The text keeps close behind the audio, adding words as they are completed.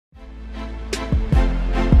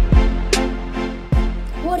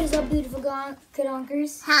Hello, beautiful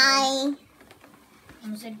Kadonkers. Hi. I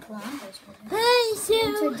almost said Kadonkers. Hi,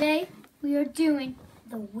 And today we are doing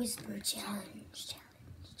the Whisper Challenge.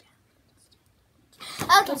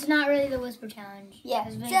 Okay. It's not really the Whisper Challenge. Yeah.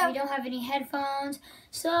 Because So we don't have any headphones,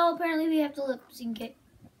 so apparently we have to lip sync it.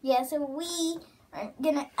 yeah. So we aren't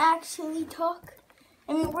gonna actually talk.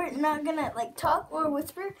 I mean, we're not gonna like talk or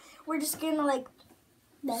whisper. We're just gonna like.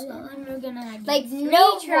 And we're gonna do Like, three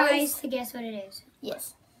no tries voice. to guess what it is.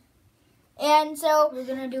 Yes. And so We're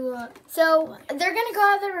gonna do a. So they're gonna go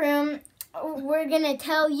out of the room. We're gonna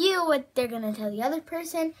tell you what they're gonna tell the other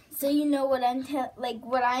person, so you know what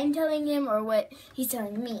what I'm telling him or what he's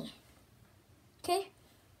telling me. Okay.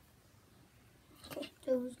 Okay.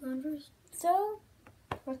 So who's going first? So,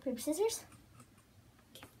 rock paper scissors.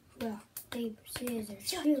 Rock paper scissors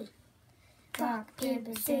shoot. Rock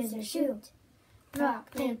paper scissors shoot. Rock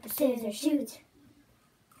paper scissors shoot.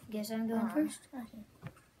 Guess I'm going first. Okay.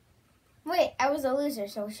 Wait, I was a loser,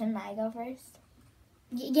 so shouldn't I go first?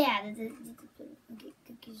 Yeah. Okay.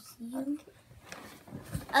 You.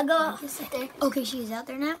 I'll go out there. Okay, she's out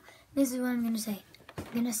there now. This is what I'm gonna say. I'm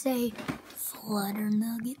gonna say Flutter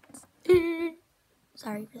Nuggets.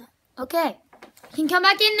 Sorry for that. Okay. You can come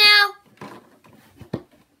back in now.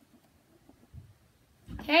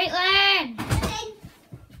 Caitlin!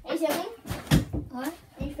 Are you filming? What?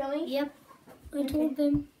 Are you filming? Yep. I told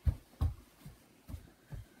them.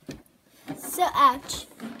 So, ouch.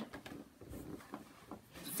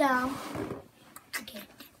 So, Okay.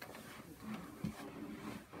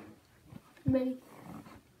 ready?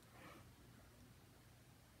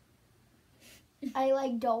 I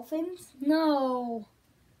like dolphins. No.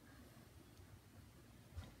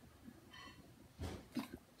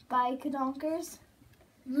 Bye, Kadonkers.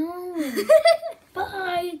 No.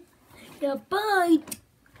 Bye. Yeah, bye.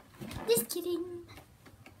 Just kidding.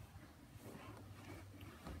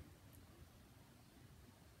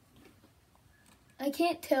 I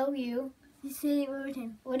can't tell you. You say it one more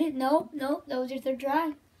time. What it? Nope. That was your third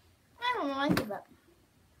try. I don't know. I give up.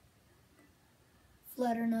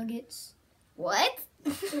 Flutter Nuggets. What?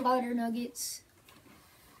 Flutter Nuggets.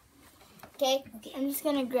 Okay. I'm just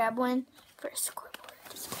gonna grab one for a scoreboard.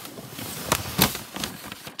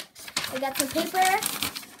 I got some paper.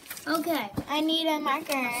 Okay. I need a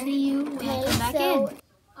marker. See you when I come back so in.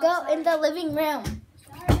 go in the living room.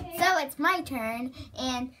 So it's my turn,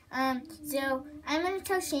 and so I'm gonna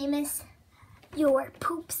tell Seamus, your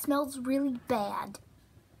poop smells really bad.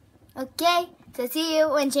 Okay, so see you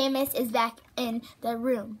when Seamus is back in the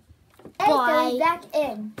room. Hey, so Bye. he's back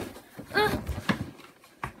in.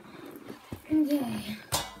 Okay.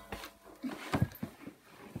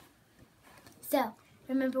 So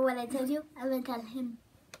remember what I told you? I'm gonna tell him.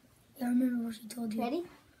 I remember what she told you. Ready?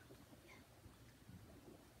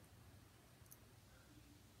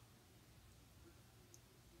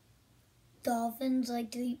 Dolphins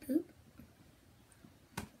like to eat poop.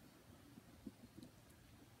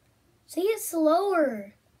 Say it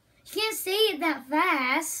slower. You can't say it that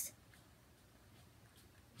fast.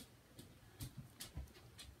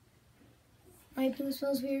 My poop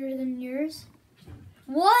smells weirder than yours.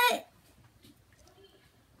 What?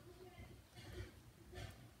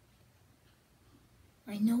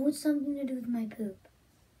 I know it's something to do with my poop.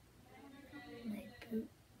 My poop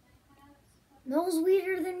smells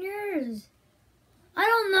weirder than yours. I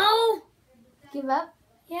don't know. Give up.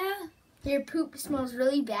 Yeah. Your poop smells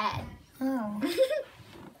really bad. Oh.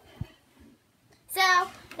 So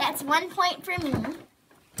that's 1 point for me.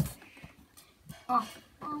 Oh.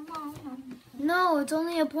 No, it's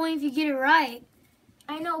only a point if you get it right.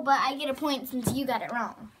 I know, but I get a point since you got it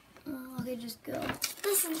wrong. Oh, okay, just go.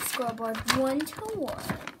 This is the scoreboard.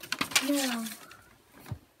 1-1. No.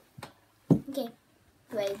 Okay.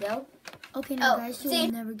 Ready to go? Okay, now Oh, guys, you see?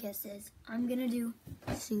 will never guess this. I'm gonna do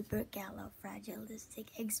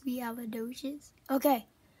supercalifragilisticexpialidocious. Okay.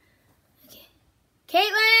 Okay.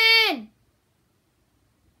 Caitlin!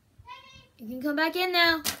 You can come back in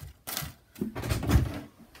now.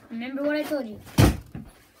 Remember what I told you.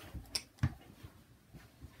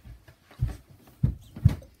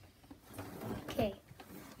 Okay.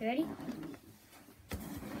 You ready?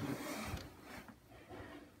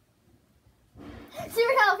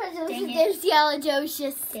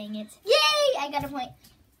 Supercalifragilisticexpialidocious. Dang it. Yay! I got a point.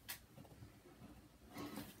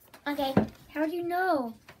 Okay. How do you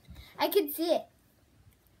know? I could see it.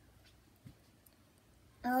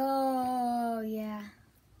 Oh, yeah.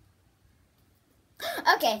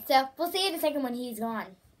 Okay, so we'll see in a second when he's gone.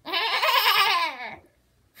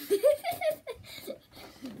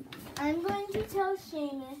 I'm going to tell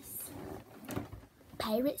Seamus.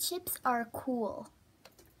 Pirate ships are cool.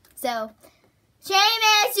 So,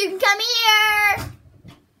 Seamus, you can come here.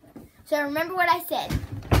 So remember what I said.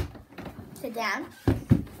 Sit down.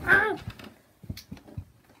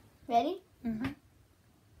 Ready? Mm-hmm.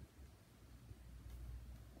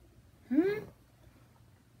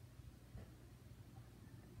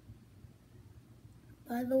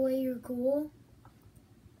 By the way, you're cool.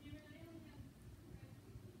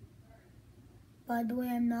 By the way,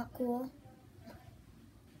 I'm not cool.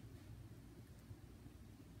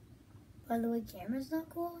 By the way, Cameron's not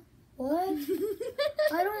cool? What?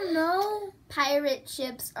 I don't know. Pirate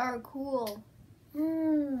ships are cool.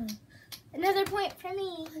 Another point for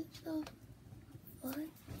me. What?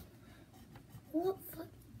 What?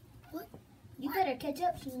 What? You better catch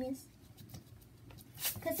up, Seamus.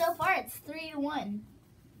 Because so far it's 3-1.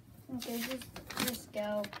 Okay, just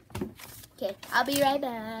go. Okay, I'll be right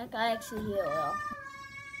back. I actually will.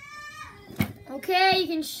 Okay, you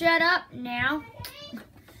can shut up now.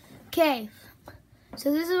 Okay,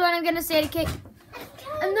 so this is what I'm gonna say to Kate.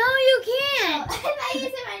 No, you can't. I thought you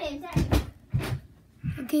said my name. Sorry.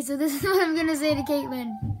 Okay, so this is what I'm gonna say to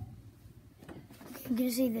Caitlin. Okay, I'm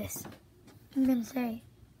gonna say this. I'm gonna say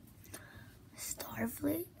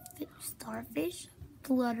starfish,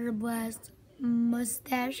 flutter blast,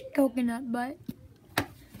 mustache, coconut butt.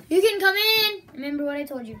 You can come in. Remember what I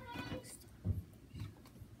told you.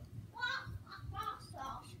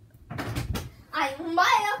 I'm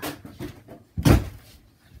Maya.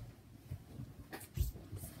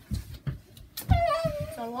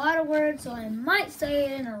 It's a lot of words, so I might say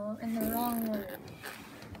it in the wrong word.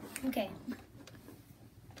 Okay.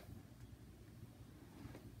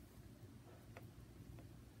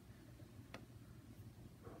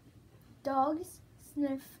 Dogs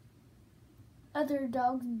sniff other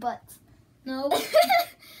dogs' butts. No.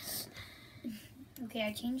 Okay,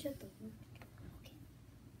 I changed up the word. Okay.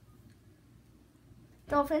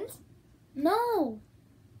 Dolphins. No.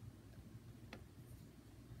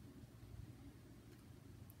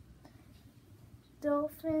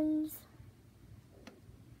 Dolphins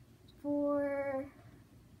for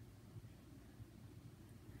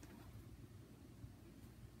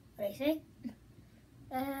What did I say?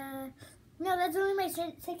 no, that's only my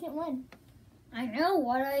second one. I know.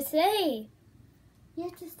 What did I say? You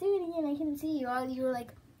have to do it again. I couldn't see you. All you were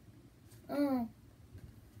like, Oh.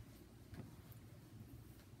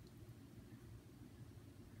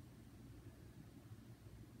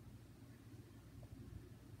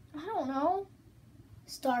 I don't know.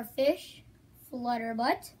 Starfish,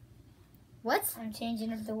 flutterbutt. What? I'm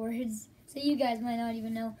changing up the words, so you guys might not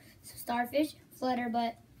even know. So starfish,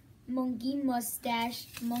 flutterbutt, monkey, mustache,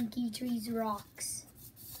 monkey, trees, rocks.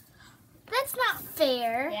 That's not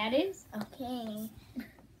fair. That is. Okay.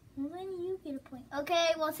 Well, then you get a point. Okay,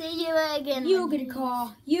 we'll see you again. You get a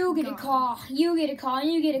call. You get a call. You get a call.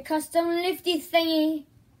 And you get a custom lifty thingy.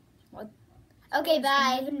 Okay,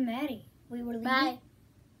 bye. Even Maddie. We were leaving. Bye.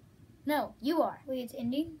 No, you are. Wait, it's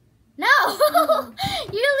ending. No, you're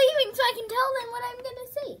leaving so I can tell them what I'm gonna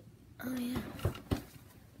say. Oh yeah.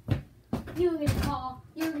 You get a call.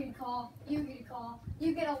 You get a call. You get a call.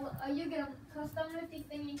 You get a custom lifty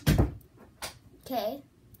thingy. Okay.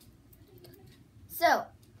 So,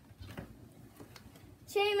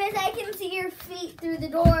 Seamus, I can see your feet through the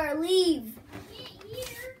door. Leave.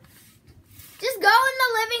 Just go in the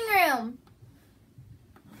living room.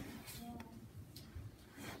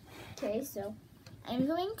 Okay, so I'm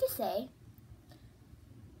going to say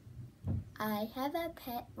I have a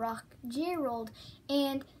pet rock Gerald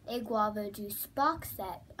and a guava juice box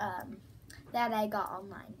that I got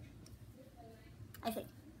online. I think.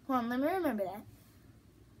 Hold on, let me remember that.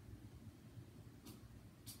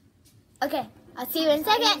 Okay, I'll see you in a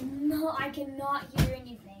second. No, I cannot hear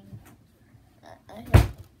anything. Okay.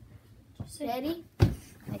 Ready?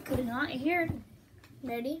 I could not hear.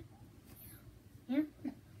 Ready? Yeah.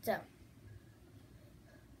 So.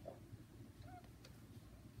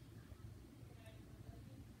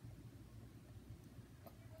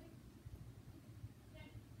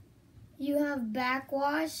 You have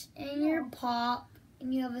backwash in your pop,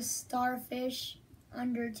 and you have a starfish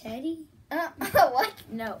under Teddy. What?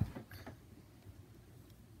 No.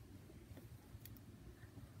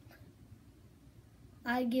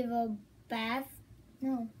 I give a bath.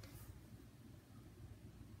 No.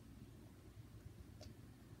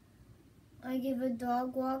 I give a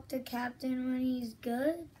dog walk to Captain when he's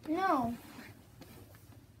good. No.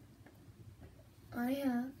 I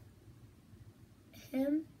have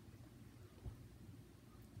him.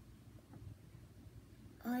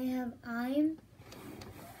 I'm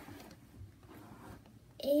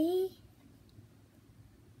a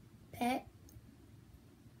pet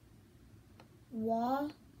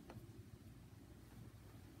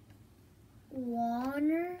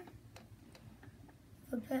Warner.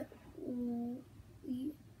 A pet.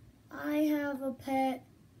 I have a pet.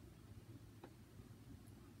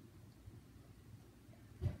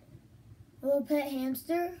 A little pet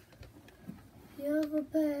hamster. You have a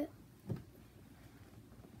pet.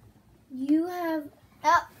 You have.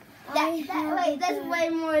 Oh, I have wait, a that's pet. way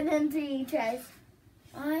more than 3 tries.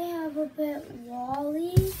 I have a pet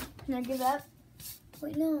Wally. Can I give up?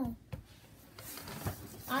 Wait, no.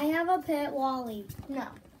 I have a pet Wally. No.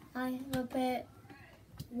 I have a pet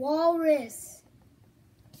Walrus.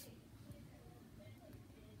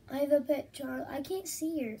 I have a pet Charlie. I can't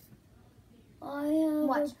see her. I have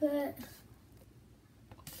Watch. a pet.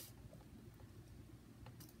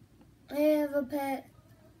 I have a pet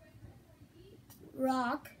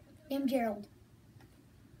Rock named Gerald.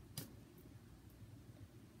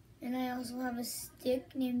 And I also have a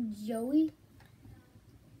stick named Joey.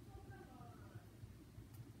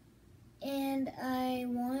 And I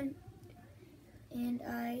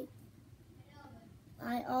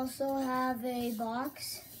also have a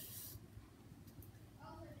box.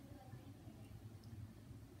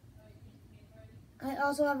 I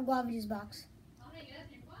also have a guava juice box.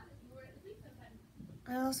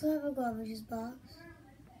 I also have a guava juice box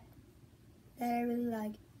that I really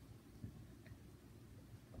like.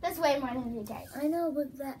 That's way more than 3 tries. I know,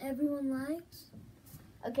 but that everyone likes.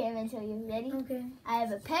 Okay, I'm gonna show you. Ready? Okay. I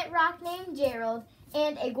have a pet rock named Gerald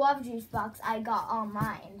and a guava juice box I got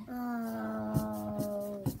online.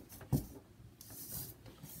 Oh.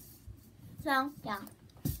 So, yeah.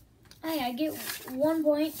 Hey, I get 1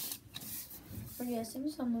 point for guessing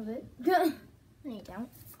some of it. No, you don't.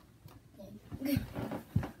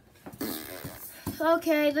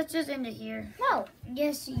 Okay, let's just end it here. No.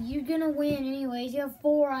 Yes, you're gonna win anyways. You have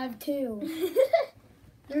 4, I have 2.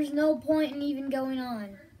 There's no point in even going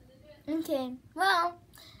on. Okay. Well,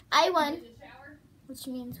 I won. Which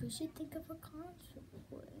means we should think of a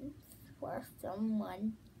consequence for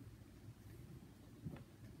someone.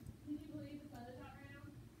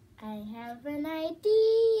 I have an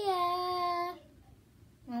idea.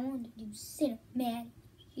 I want to do cinematic.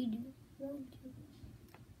 You do want to.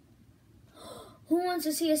 Who wants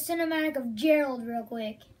to see a cinematic of Gerald real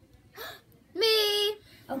quick? Me.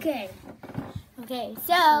 Okay. Okay,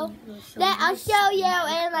 so then I'll show you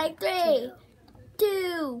in like 3,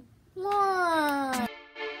 2, 1.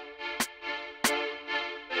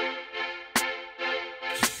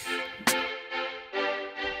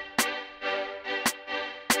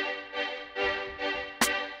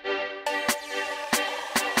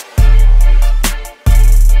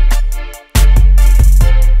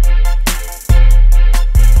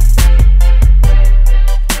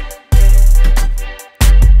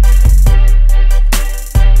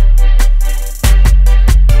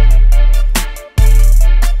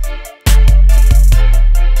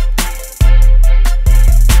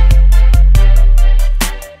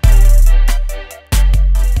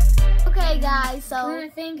 So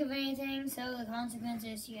Couldn't think of anything, so the consequence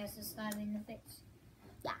is she has to slap me in the face.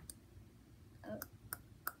 Yeah. Oh,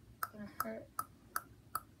 gonna hurt.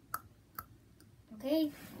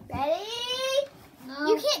 Okay. ready? No.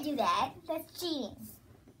 You can't do that. That's cheating.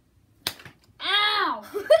 Ow!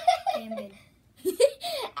 Okay, I'm good.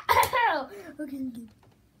 Ow! Okay, good.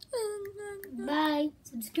 Bye.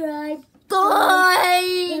 Subscribe.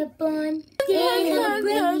 Bye. Have fun.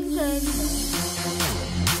 Bye.